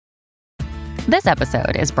This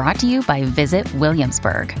episode is brought to you by Visit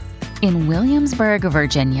Williamsburg. In Williamsburg,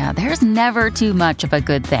 Virginia, there's never too much of a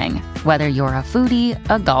good thing. Whether you're a foodie,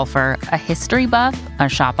 a golfer, a history buff, a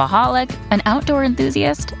shopaholic, an outdoor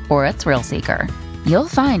enthusiast, or a thrill seeker, you'll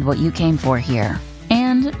find what you came for here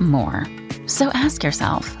and more. So ask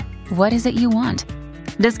yourself, what is it you want?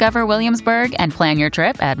 Discover Williamsburg and plan your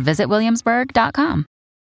trip at visitwilliamsburg.com.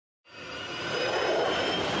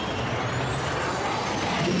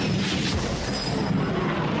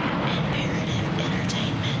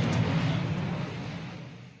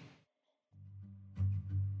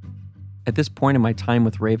 At this point in my time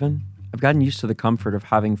with Raven, I've gotten used to the comfort of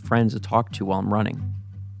having friends to talk to while I'm running.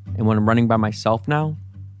 And when I'm running by myself now,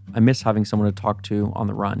 I miss having someone to talk to on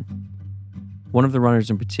the run. One of the runners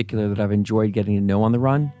in particular that I've enjoyed getting to know on the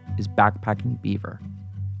run is Backpacking Beaver.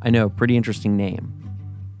 I know, pretty interesting name.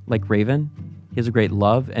 Like Raven, he has a great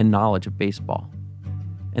love and knowledge of baseball.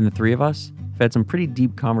 And the three of us have had some pretty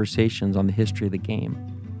deep conversations on the history of the game,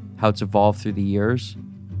 how it's evolved through the years,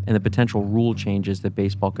 and the potential rule changes that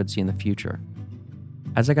baseball could see in the future.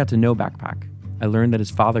 As I got to know Backpack, I learned that his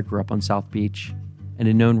father grew up on South Beach and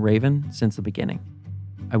had known Raven since the beginning.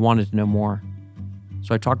 I wanted to know more.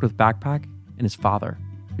 So I talked with Backpack and his father,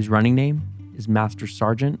 whose running name is Master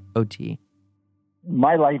Sergeant OT.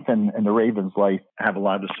 My life and the Ravens' life have a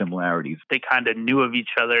lot of similarities. They kind of knew of each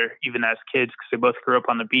other even as kids because they both grew up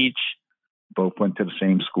on the beach. Both went to the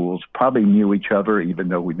same schools, probably knew each other, even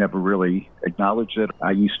though we never really acknowledged it.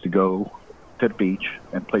 I used to go to the beach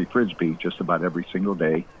and play Frisbee just about every single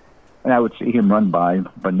day. And I would see him run by,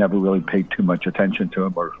 but never really paid too much attention to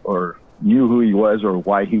him or knew who he was or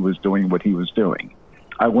why he was doing what he was doing.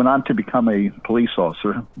 I went on to become a police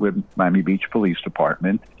officer with Miami Beach Police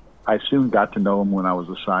Department. I soon got to know him when I was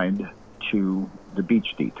assigned to the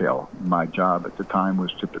beach detail. My job at the time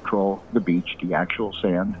was to patrol the beach, the actual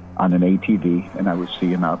sand, on an ATV, and I would see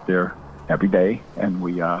him out there every day. And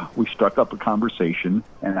we struck up a conversation,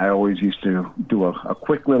 and I always used to do a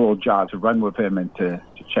quick little jog to run with him and to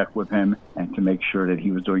check with him and to make sure that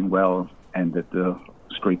he was doing well and that the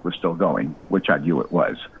streak was still going, which I knew it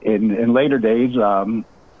was. In later days,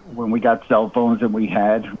 when we got cell phones and we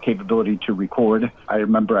had capability to record, I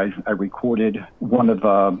remember I recorded one of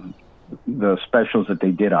the specials that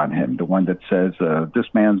they did on him, the one that says, this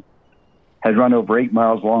man has run over 8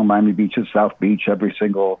 miles along Miami Beach's South Beach every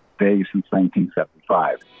single day since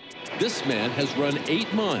 1975. This man has run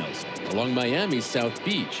 8 miles along Miami's South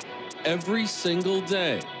Beach every single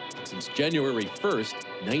day since January 1st,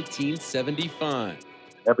 1975.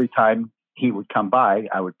 Every time he would come by,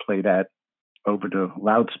 I would play that over the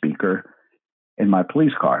loudspeaker in my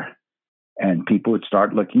police car. And people would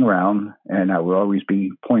start looking around, and I would always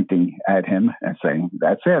be pointing at him and saying,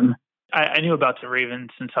 that's him. I knew about the Raven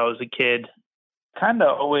since I was a kid. Kind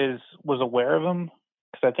of always was aware of him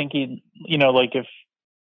because I think he, like if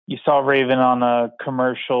you saw Raven on a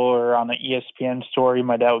commercial or on an ESPN story,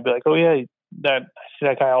 my dad would be like, oh, yeah, I see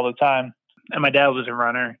that guy all the time. And my dad was a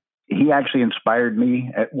runner. He actually inspired me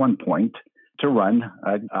at one point to run.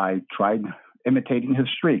 I tried imitating his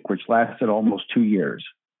streak, which lasted almost 2 years.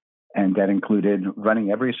 And that included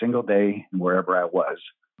running every single day wherever I was.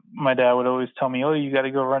 My dad would always tell me, oh, you got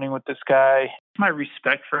to go running with this guy. My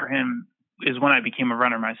respect for him is when I became a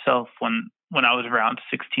runner myself, when I was around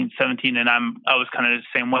 16, 17, and I was kind of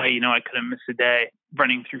the same way. I couldn't miss a day.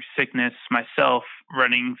 Running through sickness myself,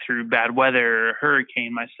 running through bad weather, a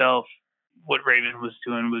hurricane myself. What Raven was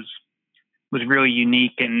doing was really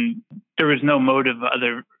unique, and there was no motive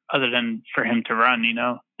other than for him to run.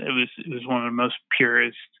 It was one of the most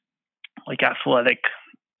purest, athletic,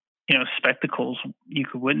 spectacles you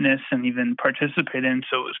could witness and even participate in.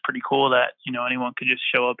 So it was pretty cool that, anyone could just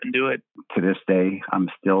show up and do it. To this day, I'm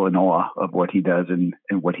still in awe of what he does and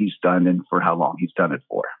what he's done and for how long he's done it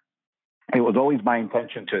for. It was always my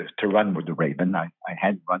intention to run with the Raven. I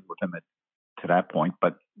hadn't run with him to that point,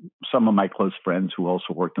 but some of my close friends who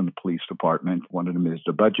also worked in the police department, one of them is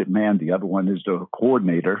the budget man, the other one is the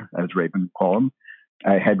coordinator, as Raven would call him.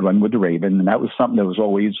 I had run with the Raven, and that was something that was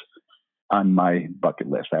always on my bucket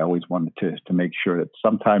list. I always wanted to make sure that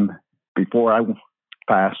sometime before I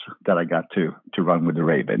pass that I got to run with the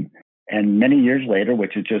Raven. And many years later,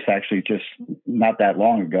 which is just not that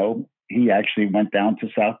long ago, he actually went down to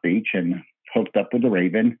South Beach and hooked up with the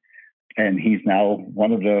Raven. And he's now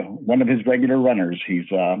one of his regular runners. He's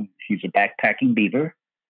a backpacking beaver,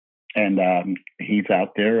 and he's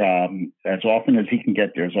out there as often as he can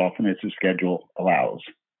get there, as often as his schedule allows.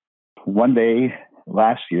 One day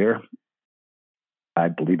last year, I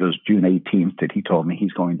believe it was June 18th, that he told me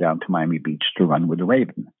he's going down to Miami Beach to run with the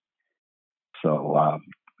Raven. So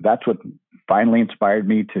that's what finally inspired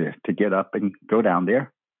me to get up and go down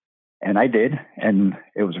there. And I did. And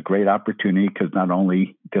it was a great opportunity because not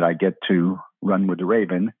only did I get to run with the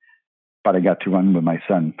Raven, but I got to run with my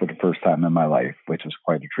son for the first time in my life, which was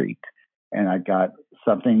quite a treat. And I got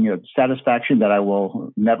something, satisfaction that I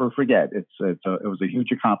will never forget. It was a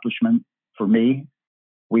huge accomplishment for me.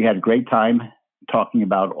 We had a great time talking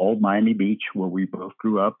about old Miami Beach, where we both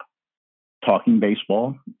grew up, talking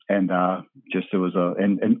baseball, and it was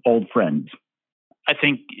an old friends. I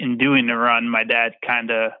think in doing the run, my dad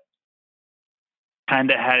kind of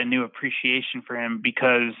had a new appreciation for him,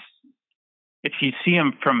 because if you see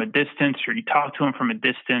him from a distance or you talk to him from a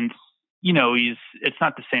distance, you know, it's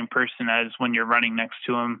not the same person as when you're running next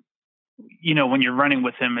to him. You know, when you're running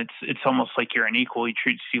with him, it's almost like you're an equal. He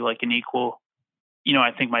treats you like an equal. You know,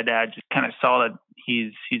 I think my dad just kind of saw that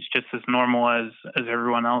he's just as normal as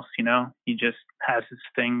everyone else. You know, he just has his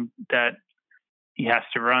thing that he has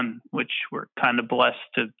to run, which we're kind of blessed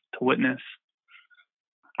to witness.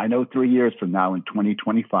 I know 3 years from now, in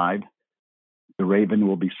 2025, the Raven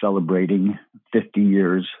will be celebrating 50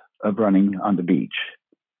 years of running on the beach.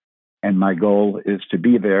 And my goal is to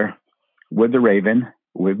be there with the Raven,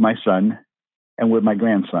 with my son, and with my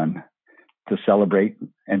grandson to celebrate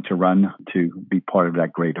and to run, to be part of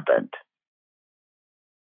that great event.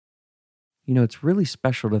 You know, it's really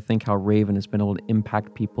special to think how Raven has been able to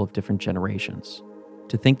impact people of different generations.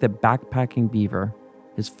 To think that Backpacking Beaver,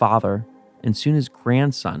 his father, and soon his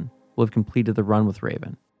grandson will have completed the run with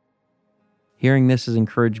Raven. Hearing this has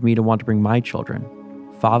encouraged me to want to bring my children.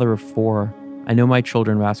 Father of 4, I know my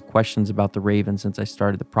children have asked questions about the Raven since I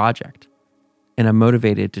started the project, and I'm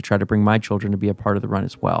motivated to try to bring my children to be a part of the run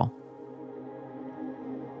as well.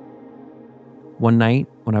 One night,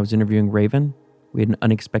 when I was interviewing Raven, we had an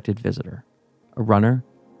unexpected visitor, a runner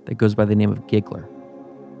that goes by the name of Giggler,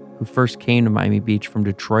 who first came to Miami Beach from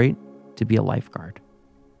Detroit to be a lifeguard.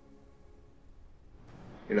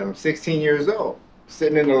 You know, I'm 16 years old,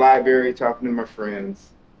 sitting in the library talking to my friends,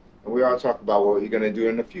 and we all talk about what you're going to do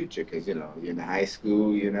in the future, because, you know, you're in high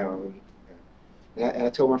school, you know. And I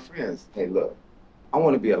told my friends, hey, look, I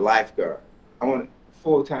want to be a lifeguard. I want a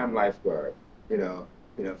full-time lifeguard. You know,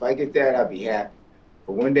 if I get that, I'll be happy.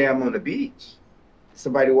 But one day I'm on the beach,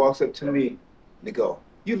 somebody walks up to me, and they go,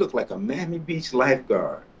 you look like a Miami Beach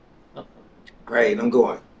lifeguard. Right, and I'm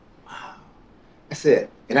going, wow. I said,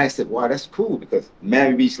 wow, that's cool, because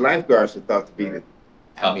Miami Beach lifeguards are thought to be the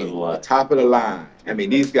top of the line. I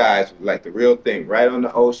mean, these guys were like the real thing, right on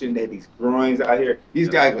the ocean. They had these groins out here. These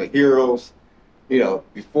guys were heroes, you know,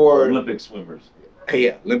 before. Olympic swimmers.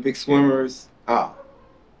 Yeah, Olympic swimmers.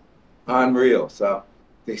 Unreal. So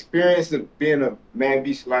the experience of being a Miami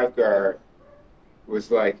Beach lifeguard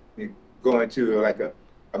was like going to like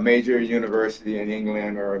a major university in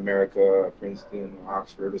England or America, Princeton or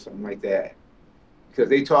Oxford or something like that. Because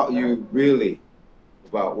they taught you really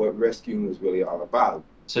about what rescuing was really all about.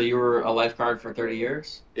 So you were a lifeguard for 30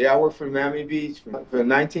 years? Yeah, I worked for Miami Beach from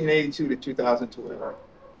 1982 to 2012.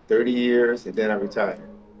 30 years, and then I retired.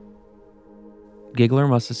 Giggler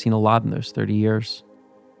must have seen a lot in those 30 years.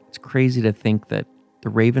 It's crazy to think that the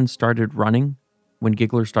Raven started running when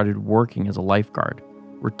Giggler started working as a lifeguard,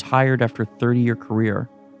 retired after a 30-year career,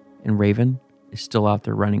 and Raven is still out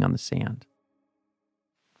there running on the sand.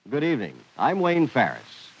 Good evening. I'm Wayne Ferris.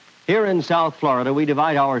 Here in South Florida, we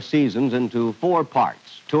divide our seasons into 4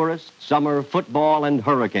 parts: tourist, summer, football, and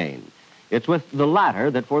hurricane. It's with the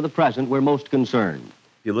latter that, for the present, we're most concerned.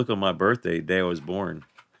 If you look on my birthday, day I was born,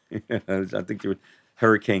 I think you were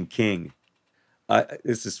Hurricane King.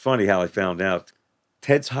 This is funny how I found out.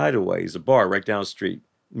 Ted's Hideaway is a bar right down the street.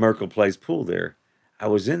 Merkel plays pool there. I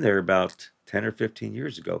was in there about 10 or 15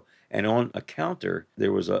 years ago, and on a counter,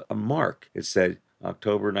 there was a mark. It said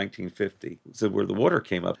October 1950. So where the water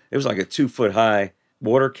came up, it was like a 2-foot high.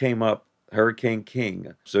 Water came up, Hurricane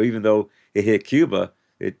King. So even though it hit Cuba,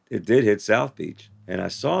 it did hit South Beach. And I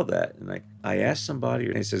saw that, and I asked somebody,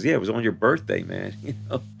 and he says, yeah, it was on your birthday, man, you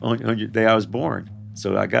know, on your day I was born.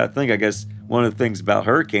 So I got to think, I guess one of the things about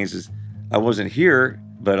hurricanes is I wasn't here,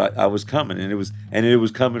 but I was coming, and it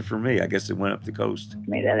was coming for me. I guess it went up the coast.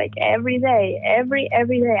 They're like every day. I'm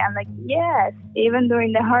like, yes, even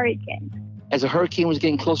during the hurricane. As the hurricane was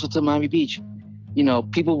getting closer to Miami Beach, you know,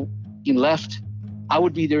 people left. I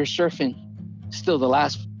would be there surfing, still the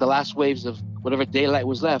last waves of whatever daylight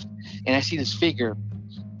was left, and I see this figure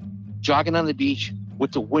jogging on the beach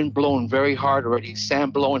with the wind blowing very hard already,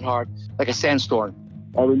 sand blowing hard, like a sandstorm.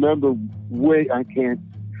 I remember I can't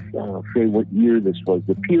say what year this was.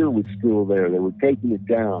 The pier was still there. They were taking it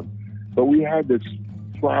down. But we had this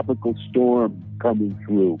tropical storm coming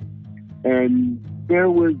through. And there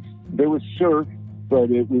was surf, but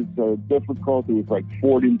it was difficult. It was like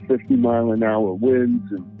 40, 50 mile an hour winds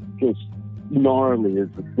and just gnarly, as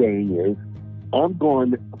the saying is. I'm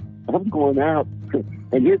going out,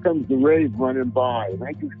 and here comes the Rave running by, and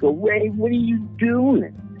I just go, Rave, what are you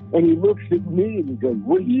doing? And he looks at me and he goes,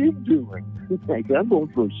 what are you doing? I said, I'm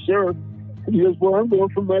going for a surf. And he goes, well, I'm going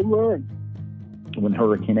for my run. When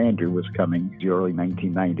Hurricane Andrew was coming, the early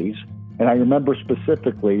 1990s, and I remember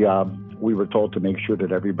specifically, we were told to make sure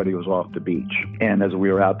that everybody was off the beach. And as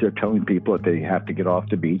we were out there telling people that they have to get off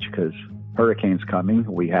the beach because hurricane's coming,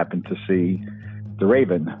 we happened to see the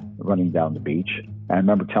Raven running down the beach. And I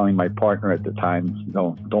remember telling my partner at the time,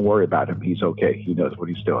 no, don't worry about him. He's okay. He knows what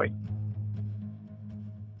he's doing.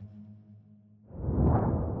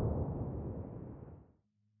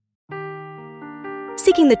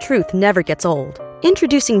 Seeking the truth never gets old.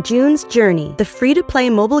 Introducing June's Journey, the free-to-play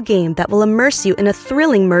mobile game that will immerse you in a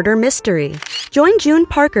thrilling murder mystery. Join June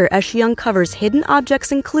Parker as she uncovers hidden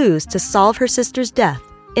objects and clues to solve her sister's death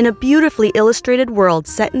in a beautifully illustrated world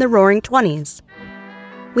set in the Roaring '20s.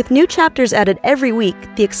 With new chapters added every week,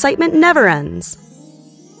 the excitement never ends.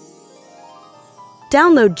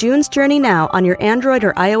 Download June's Journey now on your Android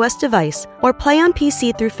or iOS device, or play on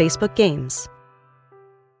PC through Facebook Games.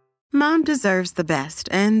 Mom deserves the best,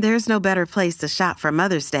 and there's no better place to shop for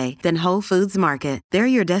Mother's Day than Whole Foods Market. They're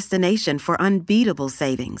your destination for unbeatable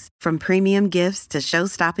savings, from premium gifts to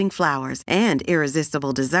show-stopping flowers and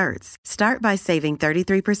irresistible desserts. Start by saving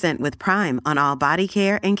 33% with Prime on all body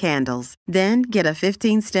care and candles. Then get a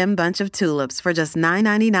 15-stem bunch of tulips for just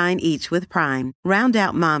 $9.99 each with Prime. Round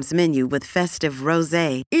out Mom's menu with festive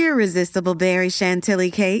rosé, irresistible berry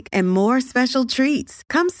chantilly cake, and more special treats.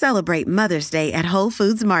 Come celebrate Mother's Day at Whole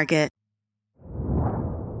Foods Market.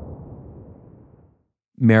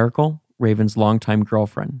 Miracle, Raven's longtime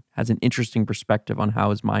girlfriend, has an interesting perspective on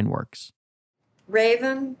how his mind works.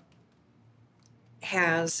 Raven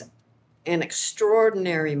has an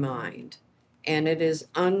extraordinary mind, and it is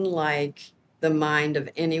unlike the mind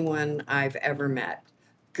of anyone I've ever met.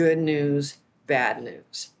 Good news, bad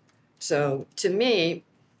news. So to me,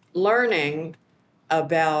 learning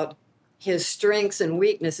about his strengths and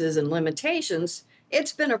weaknesses and limitations,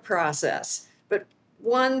 it's been a process. But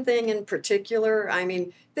one thing in particular, I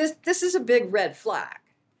mean, this is a big red flag.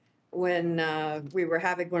 When we were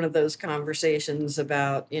having one of those conversations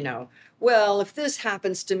about, well, if this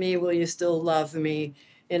happens to me, will you still love me?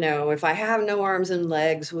 If I have no arms and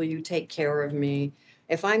legs, will you take care of me?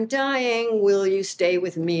 If I'm dying, will you stay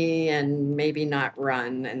with me and maybe not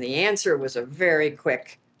run? And the answer was a very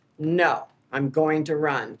quick no. I'm going to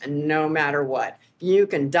run, and no matter what. You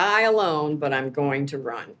can die alone, but I'm going to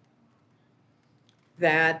run.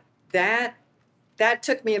 That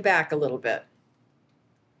took me aback a little bit.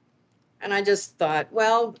 And I just thought,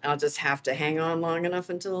 well, I'll just have to hang on long enough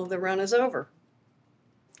until the run is over.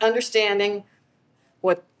 Understanding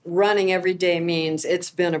what running every day means,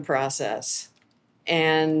 it's been a process.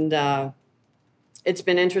 And it's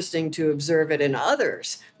been interesting to observe it in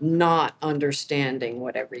others not understanding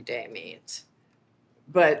what every day means.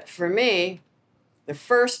 But for me, the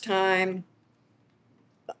first time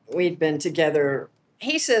we'd been together,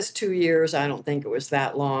 he says 2 years. I don't think it was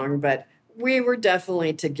that long, but we were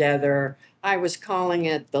definitely together. I was calling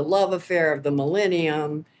it the love affair of the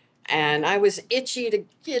millennium. And I was itchy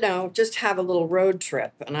to, just have a little road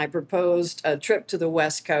trip. And I proposed a trip to the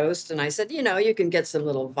West Coast. And I said, you can get some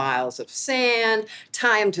little vials of sand,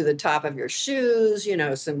 tie them to the top of your shoes,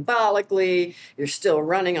 symbolically. You're still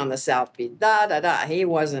running on the South Beach, da-da-da. He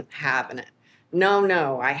wasn't having it.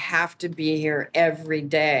 No, I have to be here every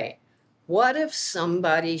day. What if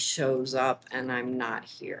somebody shows up and I'm not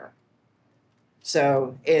here?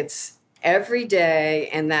 So it's every day,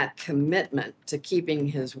 and that commitment to keeping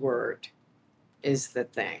his word is the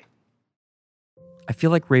thing. I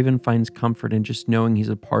feel like Raven finds comfort in just knowing he's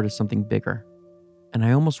a part of something bigger. And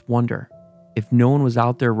I almost wonder, if no one was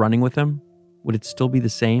out there running with him, would it still be the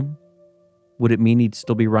same? Would it mean he'd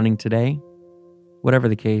still be running today? Whatever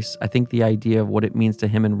the case, I think the idea of what it means to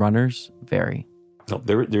him and runners vary. No,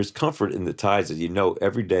 there's comfort in the tides that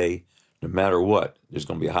every day, no matter what, there's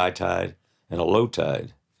going to be a high tide and a low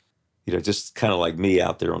tide. Just kind of like me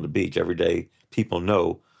out there on the beach. Every day, people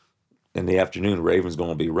know in the afternoon, Raven's going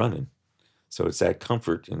to be running. So it's that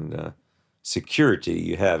comfort and security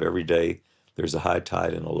you have every day. There's a high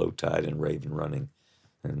tide and a low tide and Raven running.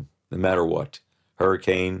 And no matter what,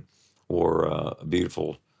 hurricane or a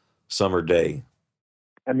beautiful summer day.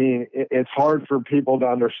 I mean, it's hard for people to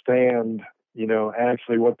understand,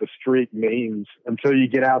 actually what the streak means until you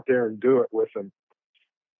get out there and do it with them.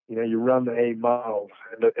 You run the 8 miles,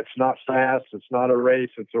 and it's not fast. It's not a race.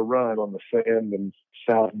 It's a run on the sand in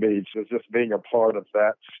South Beach. It's just being a part of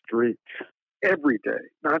that streak. Every day,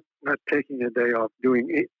 not taking a day off,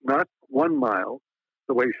 doing not 1 mile,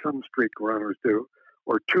 the way some streak runners do,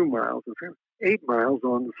 or 2 miles, 8 miles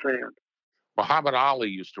on the sand. Muhammad Ali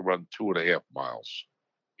used to run 2.5 miles,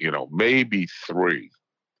 maybe 3.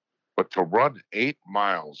 But to run 8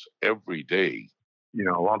 miles every day.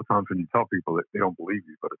 A lot of times when you tell people that, they don't believe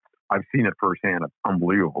you, but I've seen it firsthand. It's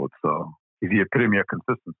unbelievable. It's the epitome of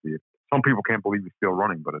consistency. Some people can't believe he's still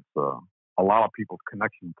running, but it's a lot of people's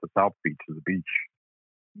connection to South Beach is the beach.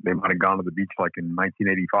 They might have gone to the beach like in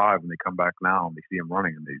 1985, and they come back now and they see him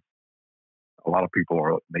running, and a lot of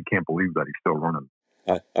people they can't believe that he's still running.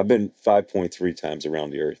 I've been 5.3 times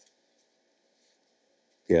around the earth.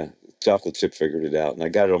 Yeah, Chocolate Chip figured it out, and I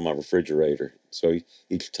got it on my refrigerator. So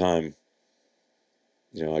each time,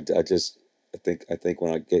 I think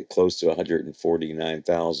when I get close to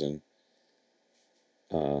 149,000,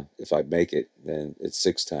 if I make it, then it's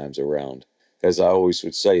 6 times around. As I always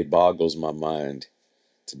would say, it boggles my mind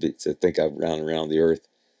to think I've run around the earth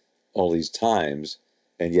all these times,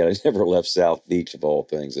 and yet I never left South Beach of all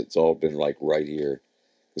things. It's all been like right here,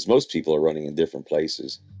 because most people are running in different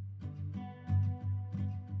places.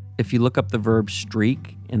 If you look up the verb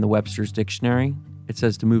streak in the Webster's dictionary, it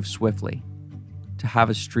says to move swiftly, to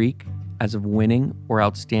have a streak as of winning or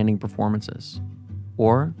outstanding performances,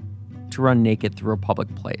 or to run naked through a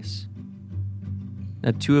public place.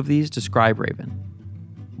 Now, 2 of these describe Raven.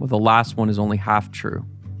 Well, the last one is only half true,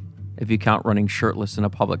 if you count running shirtless in a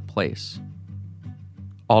public place.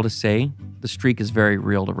 All to say, the streak is very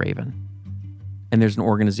real to Raven. And there's an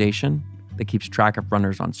organization that keeps track of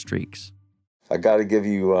runners on streaks. I got to give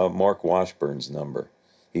you Mark Washburn's number.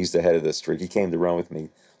 He's the head of the streak. He came to run with me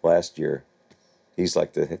last year. He's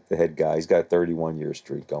like the head guy. He's got a 31-year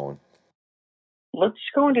streak going. Let's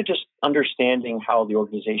go into just understanding how the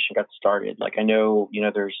organization got started. Like, I know,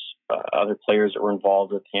 there's other players that were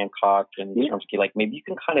involved with Hancock and Strumsky. Like, maybe you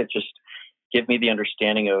can kind of just give me the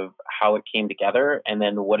understanding of how it came together and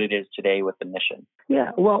then what it is today with the mission.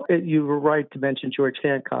 Yeah, well, you were right to mention George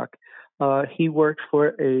Hancock. He worked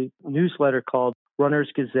for a newsletter called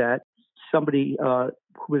Runner's Gazette. Somebody who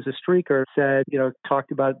was a streaker said,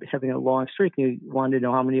 talked about having a long streak. And he wanted to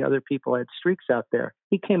know how many other people had streaks out there.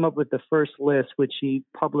 He came up with the first list, which he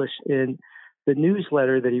published in the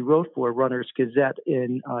newsletter that he wrote for Runner's Gazette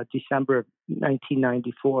in December of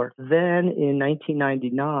 1994. Then in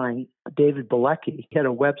 1999, David Bilecki had a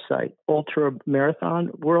website, Ultra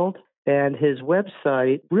Marathon World. And his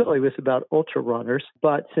website really was about ultra runners.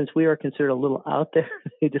 But since we are considered a little out there,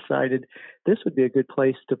 they decided this would be a good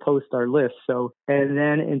place to post our list. And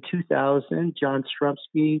then in 2000, John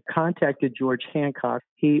Strumsky contacted George Hancock.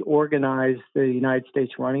 He organized the United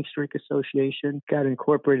States Running Streak Association, got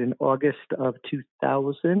incorporated in August of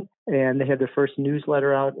 2000, and they had their first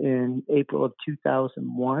newsletter out in April of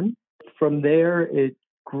 2001. From there, it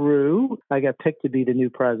grew. I got picked to be the new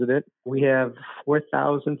president. We have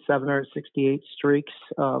 4,768 streaks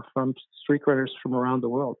from streak runners from around the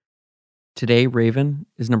world. Today, Raven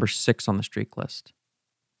is number 6 on the streak list.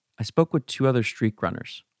 I spoke with 2 other streak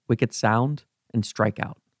runners, Wicked Sound and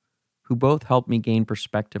Strikeout, who both helped me gain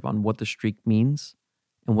perspective on what the streak means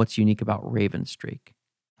and what's unique about Raven's streak.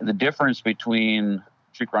 The difference between a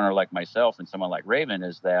streak runner like myself and someone like Raven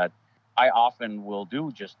is that I often will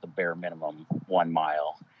do just the bare minimum 1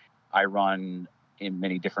 mile. I run in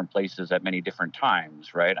many different places at many different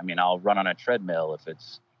times, right? I mean, I'll run on a treadmill if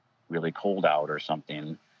it's really cold out or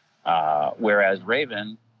something. Whereas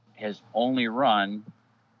Raven has only run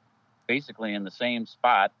basically in the same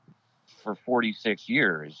spot for 46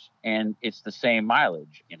 years. And it's the same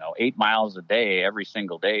mileage, 8 miles a day, every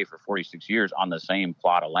single day for 46 years on the same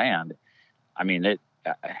plot of land. I mean,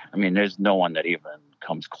 there's no one that even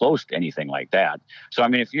comes close to anything like that. So, I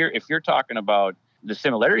mean, if you're talking about the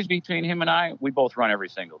similarities between him and I, we both run every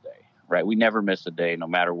single day, right? We never miss a day, no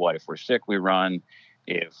matter what. If we're sick, we run.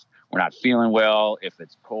 If we're not feeling well, if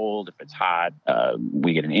it's cold, if it's hot,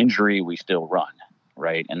 we get an injury, we still run,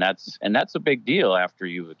 right? And that's a big deal after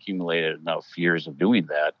you've accumulated enough years of doing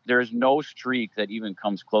that. There's no streak that even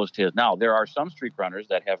comes close to his. Now, there are some streak runners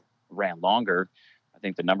that have ran longer. I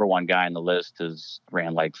think the number 1 guy on the list has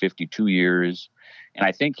ran like 52 years. And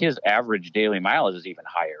I think his average daily mileage is even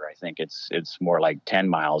higher. I think it's more like 10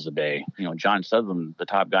 miles a day. John Sutherland, the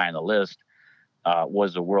top guy on the list,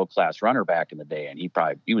 was a world-class runner back in the day. And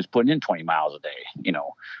he was putting in 20 miles a day,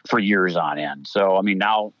 for years on end. So, I mean,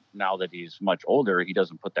 now that he's much older, he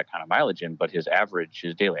doesn't put that kind of mileage in, but his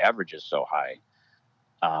daily average is so high.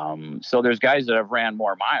 So there's guys that have ran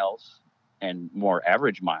more miles and more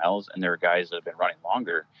average miles, and there are guys that have been running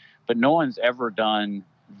longer, but no one's ever done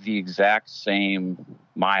the exact same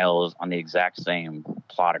miles on the exact same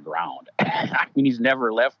plot of ground. I mean, he's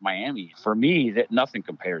never left Miami. For me, that nothing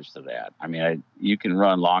compares to that. I mean, you can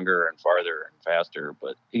run longer and farther and faster,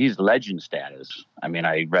 but he's legend status. I mean,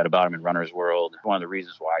 I read about him in Runner's World. One of the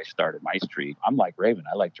reasons why I started my streak. I'm like Raven.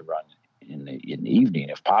 I like to run in the evening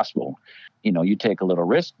if possible. You know, you take a little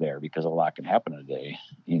risk there because a lot can happen in a day.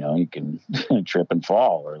 You know, you can trip and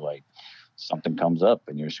fall, or like something comes up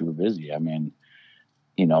and you're super busy. I mean,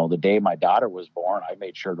 you know, the day my daughter was born, I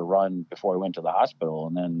made sure to run before I went to the hospital.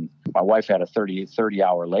 And then my wife had a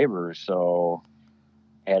 30-hour labor. So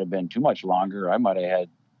had it been too much longer, I might have had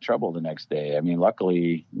trouble the next day. I mean,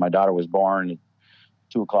 luckily, my daughter was born at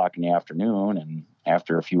 2 o'clock in the afternoon. And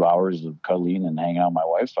after a few hours of cuddling and hanging out with my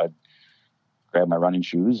wife, I grabbed my running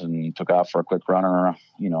shoes and took off for a quick run,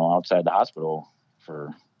 you know, outside the hospital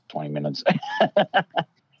for 20 minutes.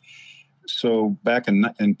 So back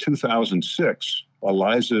in 2006,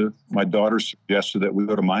 Eliza, my daughter, suggested that we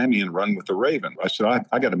go to Miami and run with the Raven. I said,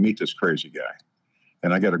 I got to meet this crazy guy,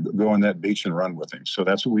 and I got to go on that beach and run with him. So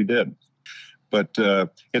that's what we did. But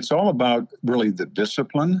it's all about really the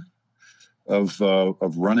discipline of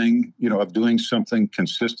running, you know, of doing something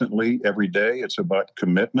consistently every day. It's about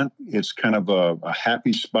commitment. It's kind of a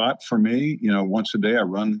happy spot for me. You know, once a day I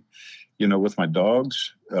run, you know, with my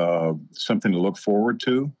dogs, something to look forward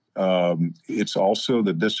to. It's also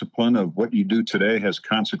the discipline of what you do today has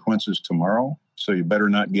consequences tomorrow. So you better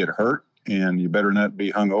not get hurt, and you better not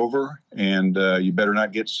be hungover, and you better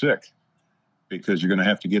not get sick, because you're going to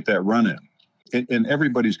have to get that run in. And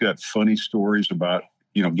everybody's got funny stories about,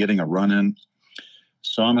 you know, getting a run in.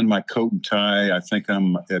 So I'm in my coat and tie. I think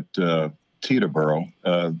I'm at Teterboro,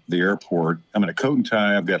 the airport. I'm in a coat and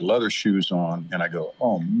tie. I've got leather shoes on, and I go,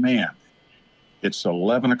 oh man. It's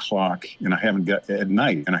 11 o'clock and I haven't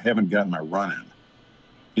gotten my run in.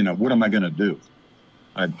 You know, what am I going to do?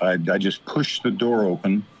 I just push the door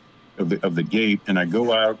open of the gate, and I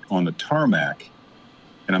go out on the tarmac,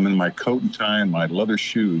 and I'm in my coat and tie and my leather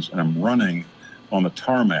shoes, and I'm running on the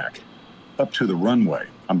tarmac up to the runway.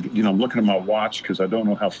 I'm looking at my watch because I don't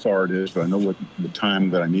know how far it is, but I know what the time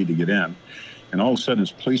that I need to get in. And all of a sudden,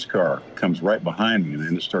 this police car comes right behind me,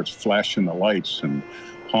 and it starts flashing the lights and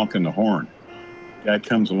honking the horn. Guy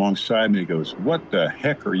comes alongside me, he goes, what the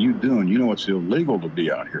heck are you doing? You know it's illegal to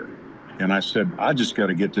be out here. And I said, I just got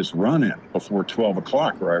to get this run in before 12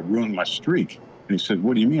 o'clock or I ruin my streak. And he said,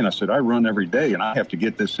 what do you mean? I said, I run every day and I have to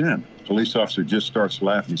get this in. The police officer just starts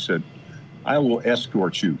laughing. He said, I will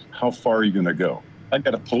escort you. How far are you going to go? I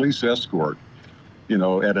got a police escort, you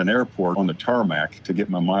know, at an airport on the tarmac to get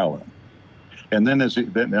my mile in. And then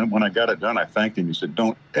when I got it done, I thanked him. He said,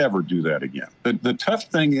 don't ever do that again. The tough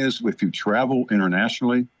thing is if you travel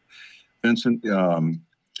internationally, Vincent,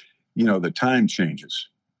 you know, the time changes.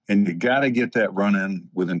 And you got to get that run in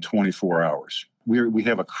within 24 hours. We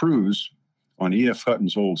have a cruise on E.F.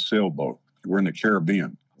 Hutton's old sailboat. We're in the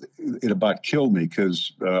Caribbean. It about killed me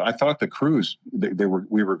because I thought the cruise,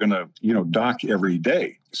 we were going to, you know, dock every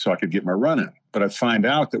day so I could get my run in. But I find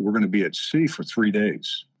out that we're going to be at sea for 3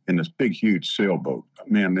 days. In this big, huge sailboat.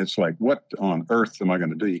 Man, it's like, what on earth am I going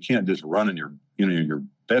to do? You can't just run in your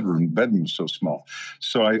bedroom. Bedroom's so small.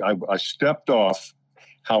 So I stepped off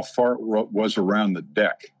how far it was around the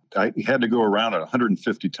deck. I had to go around it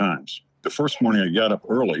 150 times. The first morning I got up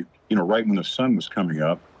early, you know, right when the sun was coming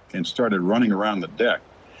up, and started running around the deck.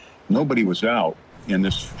 Nobody was out, and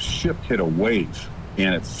this ship hit a wave,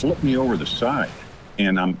 and it flipped me over the side.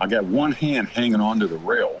 And I got one hand hanging onto the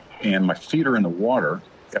rail, and my feet are in the water.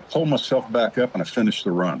 I pulled myself back up and I finished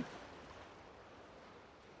the run.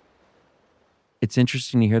 It's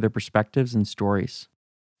interesting to hear their perspectives and stories.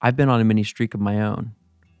 I've been on a mini streak of my own.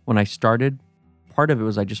 When I started, part of it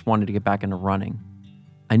was I just wanted to get back into running.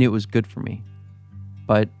 I knew it was good for me.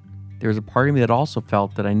 But there was a part of me that also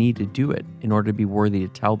felt that I needed to do it in order to be worthy to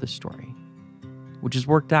tell this story. Which has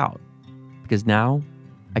worked out, because now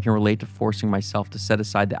I can relate to forcing myself to set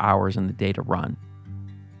aside the hours in the day to run,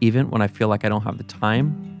 even when I feel like I don't have the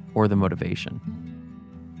time or the motivation.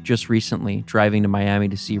 Just recently, driving to Miami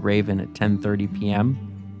to see Raven at 10:30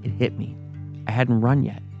 p.m., it hit me. I hadn't run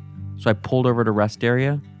yet. So I pulled over to rest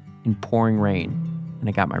area in pouring rain, and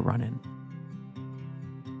I got my run in.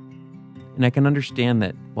 And I can understand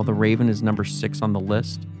that while the Raven is number 6 on the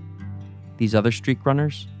list, these other streak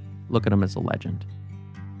runners look at him as a legend.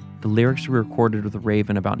 The lyrics we recorded with the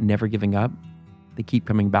Raven about never giving up, they keep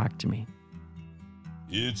coming back to me.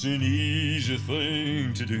 It's an easy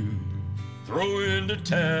thing to do. Throw in the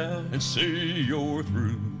towel and say you're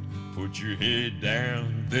through. Put your head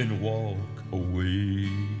down, then walk away.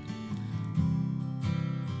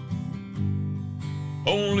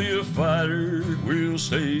 Only a fighter will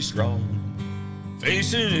stay strong,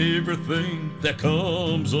 facing everything that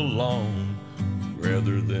comes along,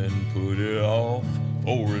 rather than put it off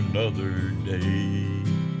for another day.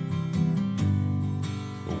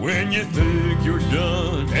 When you think you're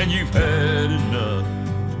done and you've had enough,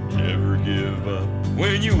 never give up.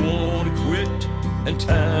 When you want to quit and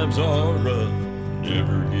times are rough,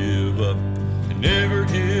 never give up, never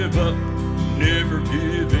give up, never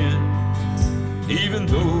give in. Even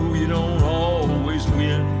though you don't always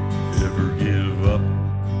win, never give up.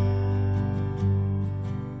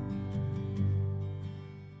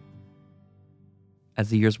 As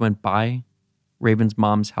the years went by, Raven's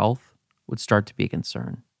mom's health would start to be a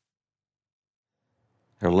concern.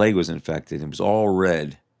 Her leg was infected. It was all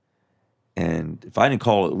red. And if I didn't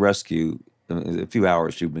call it rescue, in a few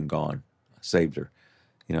hours she'd been gone. I saved her.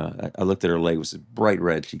 You know, I looked at her leg. It was bright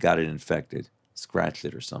red. She got it infected. Scratched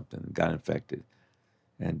it or something. Got infected.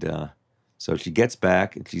 And so she gets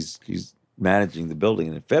back, and she's managing the building.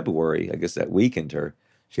 And in February, I guess that weakened her.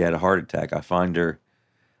 She had a heart attack. And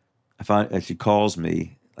she calls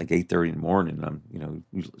me like 8:30 in the morning. And I'm,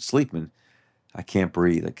 sleeping. I can't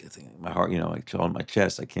breathe. Like my heart, like on my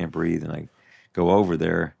chest, I can't breathe. And I go over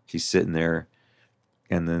there. She's sitting there,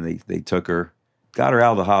 and then they took her, got her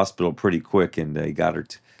out of the hospital pretty quick, and they got her.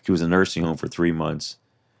 She was in a nursing home for 3 months,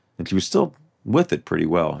 and she was still with it pretty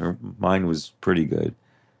well. Her mind was pretty good,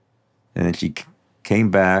 and then she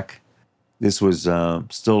came back. This was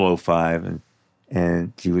still 05,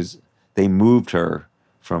 and they moved her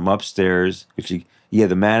from upstairs.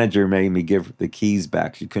 The manager made me give the keys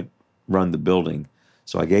back. She couldn't run the building.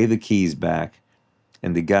 So I gave the keys back,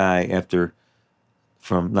 and the guy,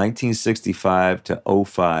 from 1965 to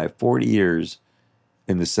 05, 40 years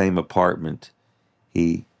in the same apartment,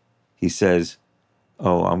 he says,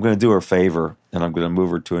 "Oh, I'm going to do her a favor, and I'm going to move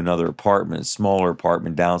her to another apartment, smaller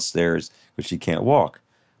apartment downstairs, because she can't walk."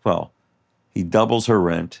 Well, he doubles her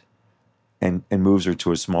rent and moves her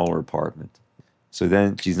to a smaller apartment. So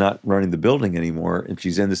then she's not running the building anymore, and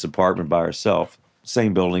she's in this apartment by herself.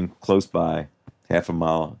 Same building, close by, half a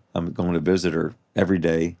mile. I'm going to visit her every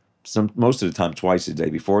day, most of the time twice a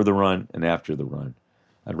day, before the run and after the run.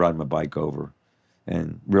 I'd ride my bike over.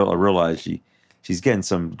 And I realized she's getting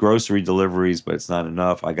some grocery deliveries, but it's not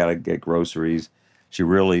enough. I got to get groceries.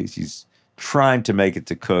 She's trying to make it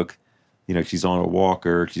to cook. She's on a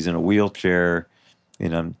walker. She's in a wheelchair.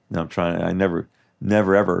 And I'm trying. I never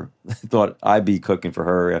ever thought I'd be cooking for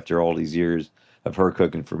her after all these years of her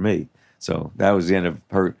cooking for me. So that was the end of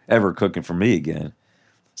her ever cooking for me again.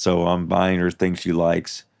 So I'm buying her things she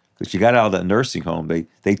likes. Because she got out of that nursing home,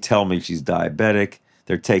 they tell me she's diabetic.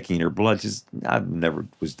 They're taking her blood. I never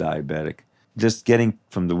was diabetic. Just getting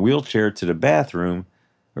from the wheelchair to the bathroom,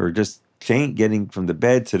 or just getting from the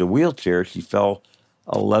bed to the wheelchair, she fell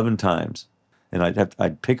 11 times. And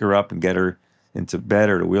I'd pick her up and get her into bed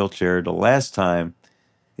or the wheelchair. The last time,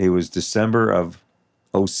 it was December of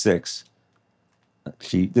 06.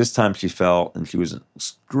 This time she fell, and she was in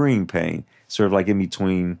extreme pain, sort of like in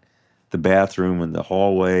between the bathroom and the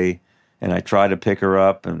hallway. And I tried to pick her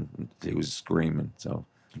up, and she was screaming. So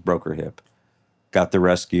she broke her hip. Got the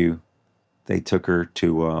rescue. They took her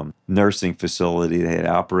to a nursing facility. They had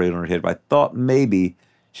operated on her hip. I thought maybe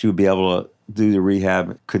she would be able to do the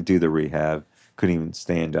rehab. Could do the rehab. Couldn't even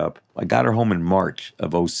stand up. I got her home in March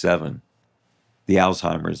of 07. The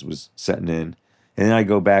Alzheimer's was setting in. And then I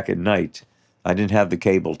go back at night. I didn't have the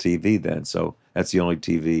cable TV then, so that's the only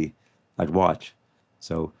TV I'd watch.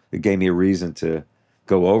 So it gave me a reason to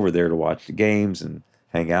go over there to watch the games and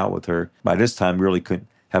hang out with her. By this time, really couldn't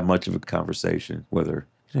have much of a conversation with her.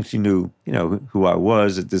 She knew, who I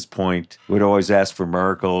was at this point. Would always ask for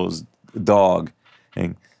Miracle's dog.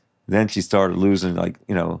 And then she started losing,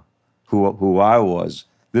 who I was.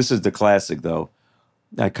 This is the classic, though.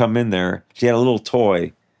 I come in there. She had a little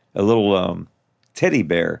toy, a little teddy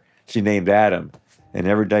bear. She named Adam. And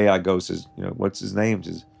every day I go, says, what's his name?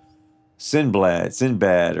 Says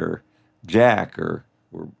Sinbad, or Jack, or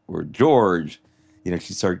George.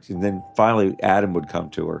 She started, and then finally Adam would come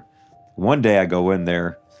to her. One day I go in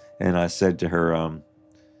there, and I said to her,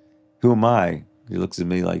 "Who am I?" She looks at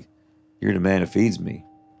me like, "You're the man who feeds me."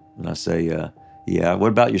 And I say, "Yeah, what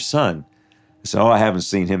about your son?" I said, "Oh, I haven't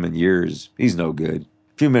seen him in years. He's no good."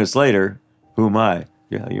 A few minutes later, "Who am I?"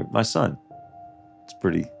 "Yeah, you're my son." It's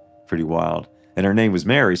pretty wild. And her name was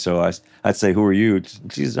Mary, so I'd say, "Who are you?"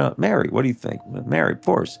 She's Mary. "What do you think?" "Mary, of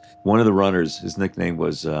course." One of the runners, his nickname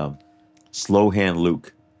was Slow Hand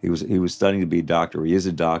Luke. He was studying to be a doctor. He is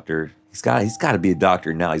a doctor. He's got to be a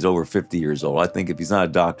doctor now. He's over 50 years old. I think if he's not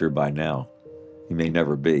a doctor by now, he may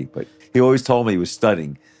never be. But he always told me he was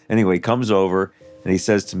studying. Anyway, he comes over, And he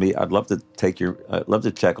says to me, I'd love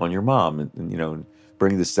to check on your mom and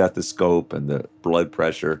bring the stethoscope and the blood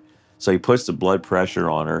pressure. So he puts the blood pressure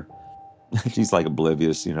on her. She's like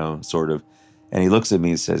oblivious, sort of. And he looks at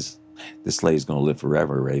me and says, this lady's going to live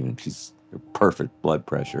forever, Raven. She's perfect blood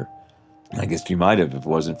pressure. And I guess she might have if it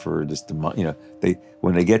wasn't for this,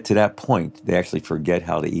 when they get to that point, they actually forget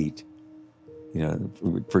how to eat,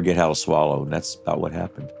 forget how to swallow. And that's about what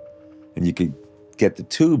happened. And you could get the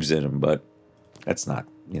tubes in them, but that's not,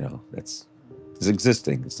 it's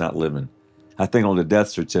existing. It's not living. I think on the death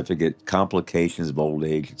certificate, complications of old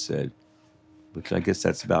age, it said, which I guess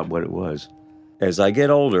that's about what it was. As I get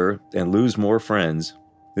older and lose more friends,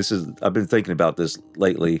 I've been thinking about this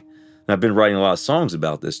lately, and I've been writing a lot of songs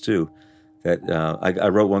about this too, that I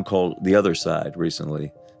wrote one called The Other Side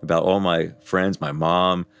recently, about all my friends, my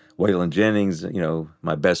mom, Waylon Jennings,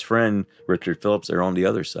 my best friend, Richard Phillips, they're on the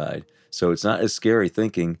other side. So it's not as scary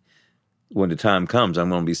thinking when the time comes, I'm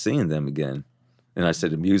going to be seeing them again. And I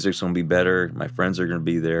said, the music's going to be better. My friends are going to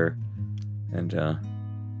be there. And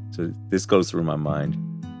so this goes through my mind.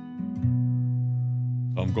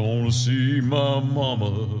 I'm going to see my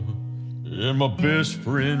mama and my best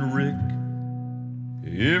friend Rick.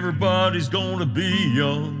 Everybody's going to be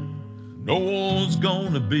young. No one's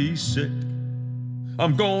going to be sick.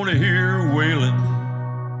 I'm going to hear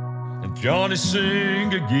Waylon and Johnny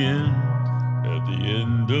sing again at the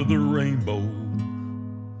end of the rainbow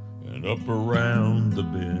and up around the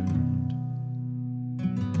bend.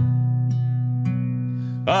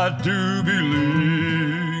 I do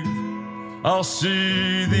believe I'll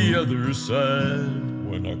see the other side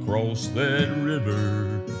when I cross that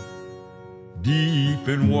river deep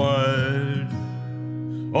and wide.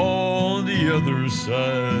 On the other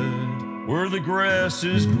side, where the grass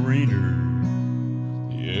is greener,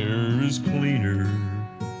 the air is cleaner,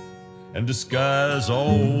 and the sky's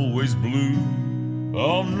always blue.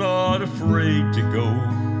 I'm not afraid to go,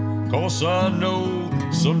 'cause I know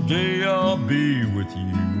someday I'll be with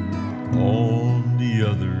you on the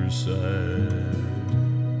other side.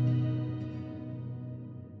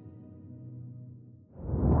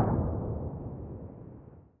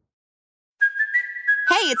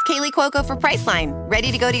 Hey, it's Kaylee Cuoco for Priceline.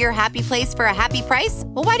 Ready to go to your happy place for a happy price?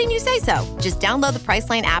 Well, why didn't you say so? Just download the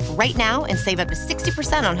Priceline app right now and save up to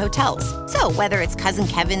 60% on hotels. So whether it's Cousin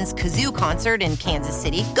Kevin's Kazoo Concert in Kansas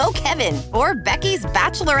City, go Kevin, or Becky's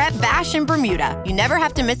Bachelorette Bash in Bermuda, you never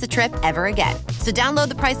have to miss a trip ever again. So download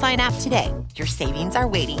the Priceline app today. Your savings are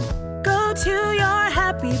waiting. Go to your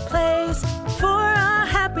happy place for a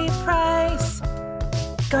happy price.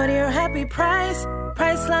 Go to your happy price,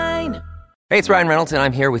 Priceline. Hey, it's Ryan Reynolds, and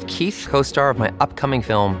I'm here with Keith, co-star of my upcoming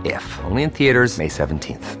film, If, only in theaters May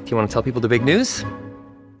 17th. Do you want to tell people the big news?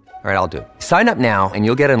 All right, I'll do it. Sign up now and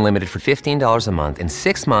you'll get unlimited for $15 a month and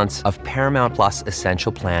 6 months of Paramount Plus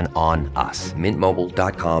Essential Plan on us.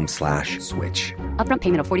 MintMobile.com/switch. Upfront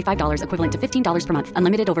payment of $45 equivalent to $15 per month.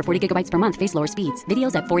 Unlimited over 40 gigabytes per month. Face lower speeds.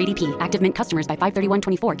 Videos at 480p. Active Mint customers by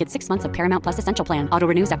 531.24 get 6 months of Paramount Plus Essential Plan. Auto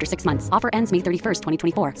renews after 6 months. Offer ends May 31st,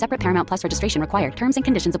 2024. Separate Paramount Plus registration required. Terms and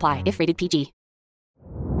conditions apply if rated PG.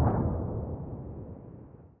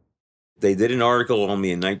 They did an article on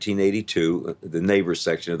me in 1982, the neighbors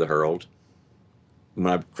section of the Herald, when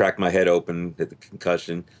I cracked my head open at the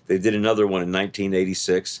concussion. They did another one in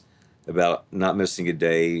 1986 about not missing a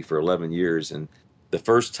day for 11 years. And the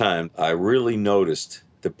first time I really noticed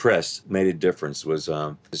the press made a difference was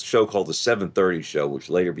this show called The 730 Show, which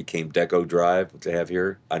later became Deco Drive, which they have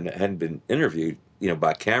here. I hadn't been interviewed,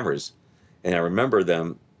 by cameras. And I remember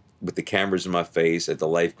them with the cameras in my face at the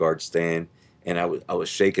lifeguard stand. And I was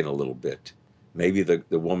shaking a little bit. Maybe the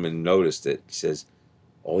woman noticed it. She says,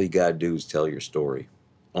 all you got to do is tell your story.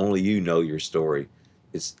 Only you know your story.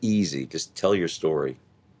 It's easy. Just tell your story.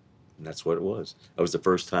 And that's what it was. That was the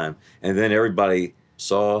first time. And then everybody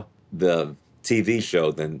saw the TV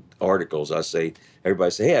show, then articles.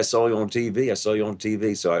 Everybody say, hey, I saw you on TV. I saw you on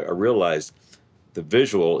TV. So I realized the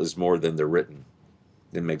visual is more than the written.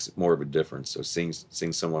 It makes more of a difference. So seeing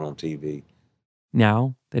someone on TV.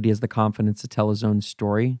 Now that he has the confidence to tell his own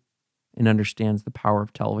story and understands the power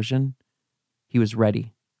of television, he was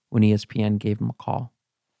ready when ESPN gave him a call.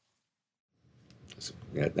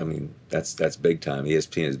 Yeah, I mean, that's big time.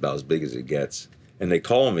 ESPN is about as big as it gets. And they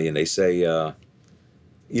call me and they say,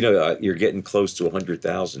 you're getting close to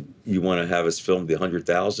 100,000. You want to have us film the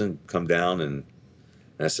 100,000? Come down. And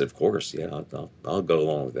I said, of course, yeah, I'll go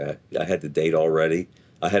along with that. I had the date already.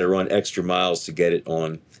 I had to run extra miles to get it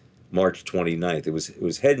on March 29th. It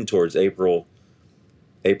was heading towards April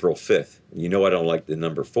 5th. I don't like the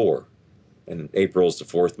number 4. And April is the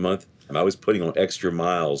 4th month. I was putting on extra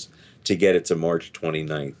miles to get it to March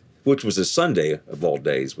 29th. which was a Sunday of all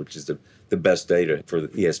days, which is the best day for the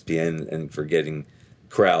ESPN and for getting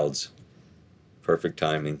crowds. Perfect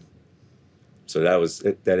timing. So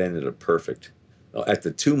that ended up perfect. At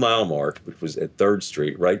the 2 mile mark, which was at 3rd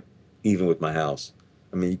Street, right even with my house.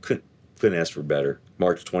 I mean, you couldn't ask for better.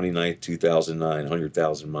 March 29th, 2009,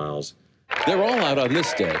 100,000 miles. They're all out on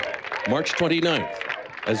this day, March 29th,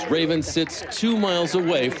 as Raven sits 2 miles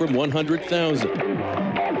away from 100,000.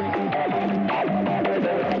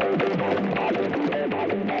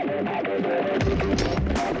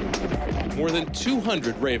 More than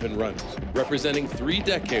 200 Raven runners, representing 3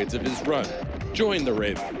 decades of his run, join the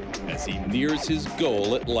Raven as he nears his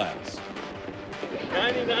goal at last.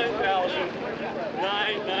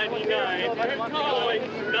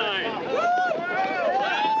 99,999.9.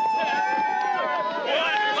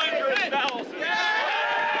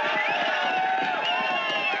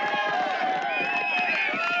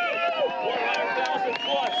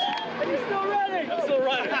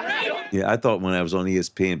 Yeah, I thought when I was on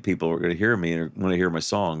ESPN, people were going to hear me and want to hear my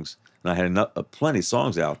songs. And I had plenty of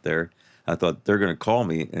songs out there. I thought they're going to call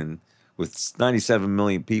me. And with 97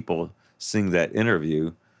 million people sing that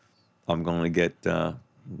interview, I'm going to get, they're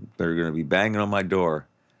going to be banging on my door.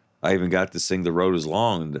 I even got to sing The Road is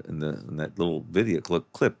Long in that little video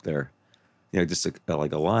clip there. You know, just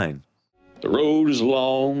like a line. The road is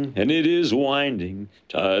long and it is winding.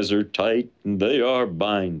 Ties are tight and they are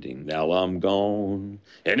binding. Now I'm gone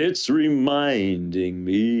and it's reminding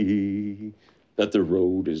me that the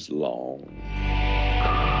road is long.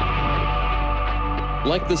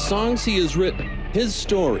 Like the songs he has written, his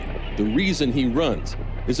story, the reason he runs,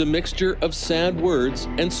 is a mixture of sad words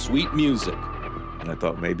and sweet music. And I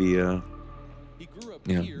thought maybe, in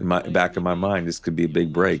my back of my mind, this could be a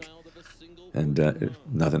big break. And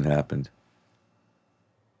nothing happened.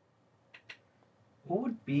 What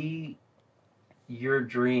would be your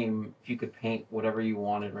dream if you could paint whatever you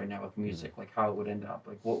wanted right now with music? Like how it would end up?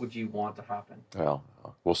 Like what would you want to happen? Well,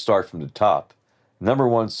 we'll start from the top.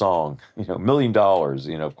 #1 song, $1 million,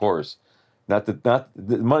 of course. The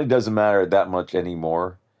money doesn't matter that much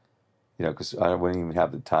anymore, because I wouldn't even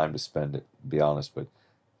have the time to spend it, to be honest. But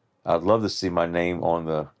I'd love to see my name on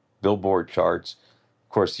the Billboard charts.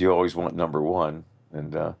 Of course, you always want #1.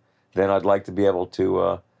 And then I'd like to be able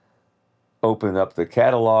to open up the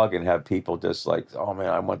catalog and have people just like, oh man,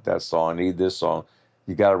 I want that song, I need this song.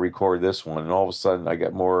 You got to record this one. And all of a sudden I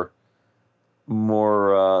get more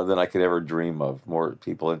than I could ever dream of. More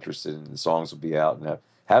people interested in the songs will be out, and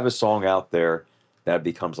have a song out there that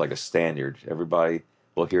becomes like a standard. Everybody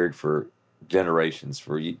will hear it for generations,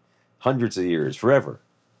 for hundreds of years, forever.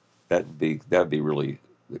 That'd be really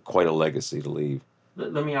quite a legacy to leave.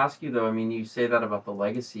 Let me ask you though, I mean, you say that about the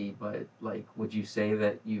legacy, but like, would you say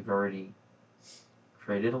that you've already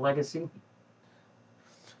created a legacy?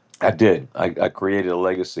 I did. I created a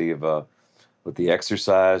legacy of with the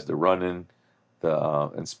exercise, the running, the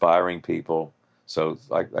inspiring people. So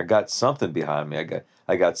I got something behind me.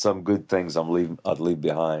 I got some good things I'd leave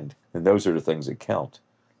behind, and those are the things that count,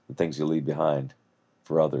 the things you leave behind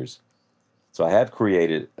for others. So I have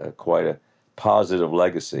created quite a positive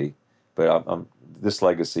legacy, but this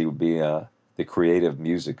legacy would be the creative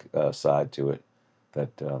music side to it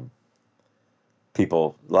that a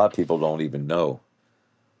lot of people don't even know.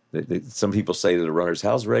 Some people say to the runners,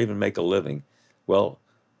 how's Raven make a living? Well,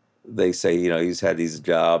 they say, he's had these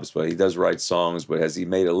jobs, but he does write songs, but has he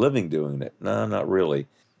made a living doing it? No, not really.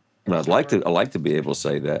 And I'd like to be able to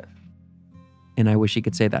say that. And I wish he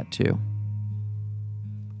could say that too.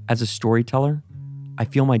 As a storyteller, I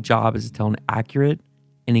feel my job is to tell an accurate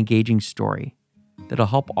and engaging story that'll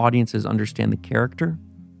help audiences understand the character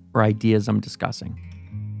or ideas I'm discussing.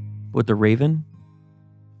 With the Raven,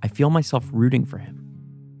 I feel myself rooting for him.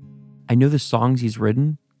 I know the songs he's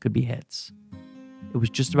written could be hits. It was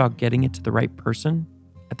just about getting it to the right person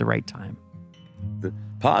at the right time. The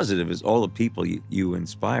positive is all the people you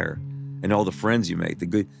inspire and all the friends you make,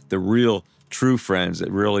 the real, true friends that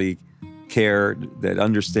really care, that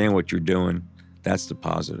understand what you're doing. That's the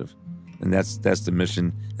positive. And that's the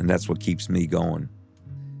mission, and that's what keeps me going.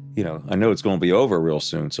 I know it's going to be over real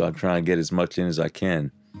soon, so I'm trying to get as much in as I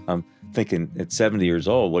can. I'm thinking at 70 years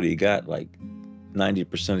old, what do you got? Like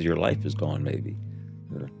 90% of your life is gone, maybe.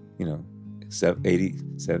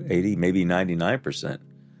 80, maybe 99%.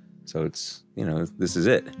 So it's, this is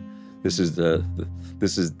it. This is the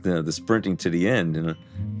sprinting to the end,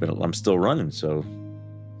 but I'm still running, so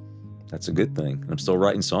that's a good thing. I'm still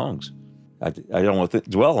writing songs. I don't want to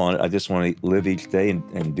dwell on it. I just want to live each day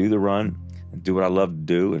and do the run and do what I love to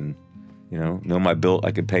do, and know my bill.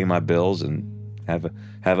 I can pay my bills and have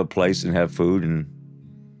a place and have food, and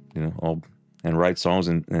and write songs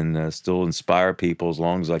and still inspire people as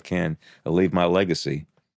long as I can. I'll leave my legacy.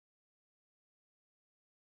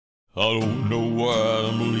 I don't know why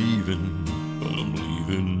I'm leaving, but I'm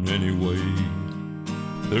leaving anyway.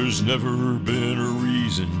 There's never been a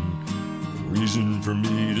reason for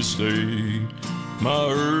me to stay. My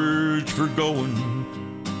urge for going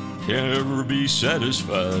can't ever be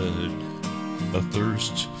satisfied. A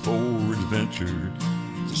thirst for adventure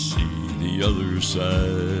to see the other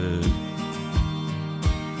side.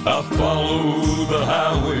 I follow the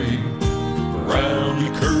highway around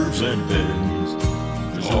the curves and bends.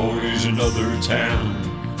 There's always another town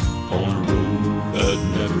on a road that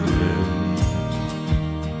never ends.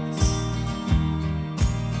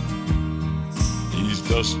 These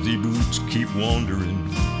dusty boots keep wandering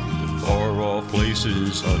to far-off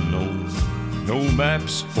places unknown. No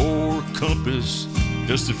maps or compass,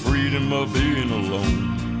 just the freedom of being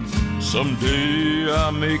alone. Someday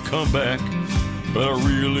I may come back, but I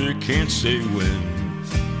really can't say when.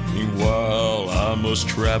 Meanwhile, I must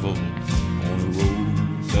travel on a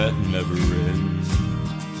road that never ends.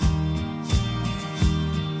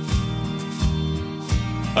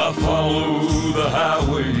 I follow the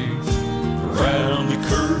highway around the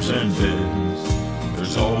curves and bends.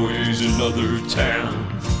 There's always another town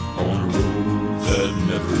on a road that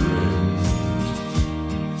never ends.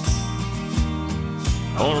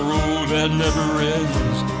 On a road that never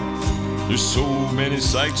ends. There's so many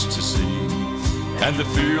sights to see, and the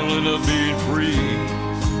feeling of being free,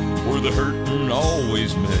 where the hurting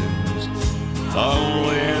always mends. The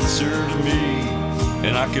only answer to me,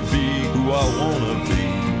 and I could be who I wanna be,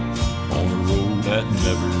 on a road that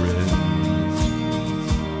never ends.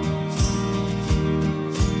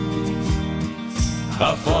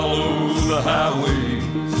 I follow the highway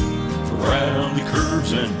around the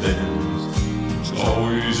curves and bends. There's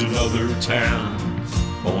always another town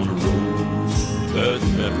on a road that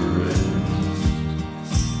never ends.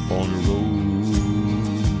 On a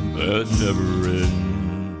road that never ends.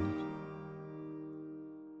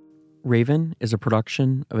 Raven is a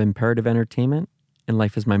production of Imperative Entertainment and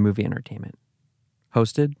Life is My Movie Entertainment.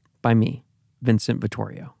 Hosted by me, Vincent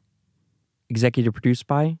Vittorio. Executive produced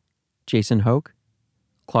by Jason Hoke,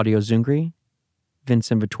 Claudio Zungri,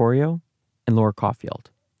 Vincent Vittorio, and Laura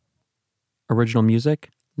Caulfield. Original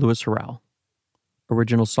music, Louis Harrell.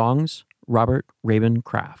 Original songs, Robert Rabin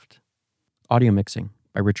Kraft. Audio mixing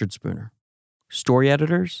by Richard Spooner. Story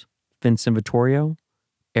editors, Vincent Vittorio,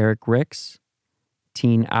 Eric Ricks,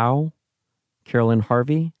 Teen Au, Carolyn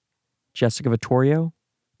Harvey, Jessica Vittorio,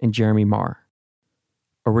 and Jeremy Marr.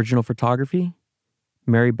 Original photography,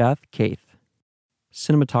 Mary Beth Kaith.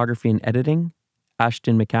 Cinematography and editing,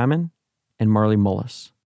 Ashton McCammon and Marley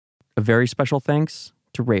Mullis. A very special thanks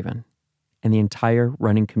to Raven and the entire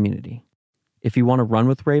running community. If you want to run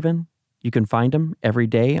with Raven, you can find him every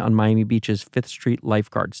day on Miami Beach's 5th Street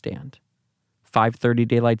lifeguard stand, 5:30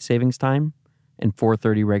 daylight savings time and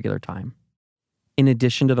 4:30 regular time. In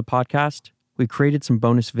addition to the podcast, we created some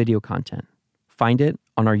bonus video content. Find it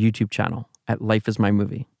on our YouTube channel at Life is My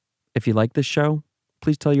Movie. If you like this show,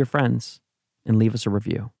 please tell your friends and leave us a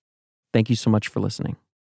review. Thank you so much for listening.